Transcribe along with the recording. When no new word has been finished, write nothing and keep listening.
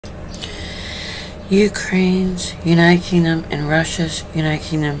Ukraine's United Kingdom and Russia's United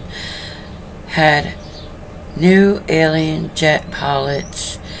Kingdom had new alien jet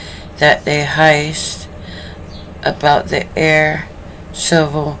pilots that they heist about the air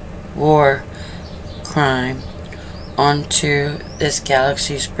civil war crime onto this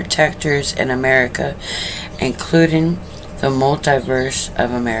galaxy's protectors in America, including the multiverse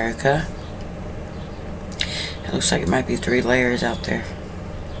of America. It looks like it might be 3 layers out there.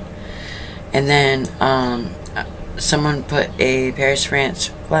 And then someone put a Paris,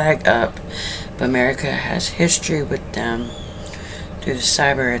 France flag up, but America has history with them due to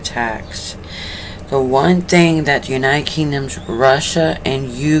cyber attacks. The one thing that the United Kingdom's Russia and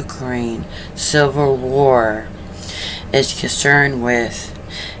Ukraine civil war is concerned with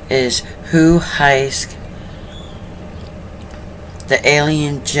is who heist the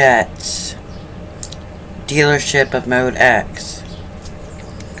alien jets dealership of Mode X.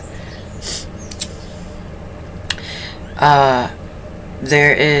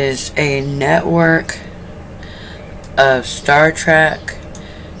 There is a network of Star Trek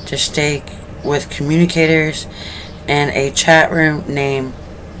to stay with communicators and a chat room named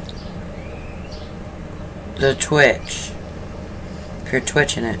the Twitch, if you're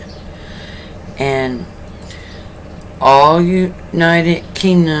twitching it. And all United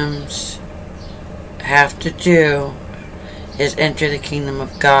Kingdoms have to do is enter the kingdom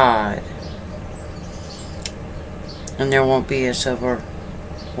of God, and there won't be a civil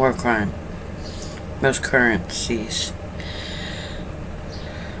war crime. Most currencies.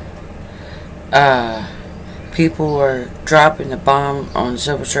 People were dropping the bomb on the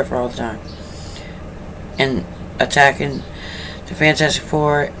Silver Surfer all the time and attacking the Fantastic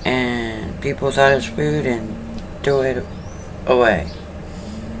Four, and people thought it was food and threw it away.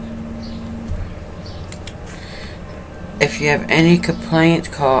 If you have any complaints,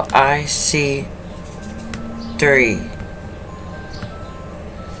 call IC3.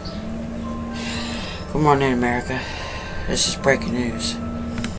 Good morning, America. This is breaking news.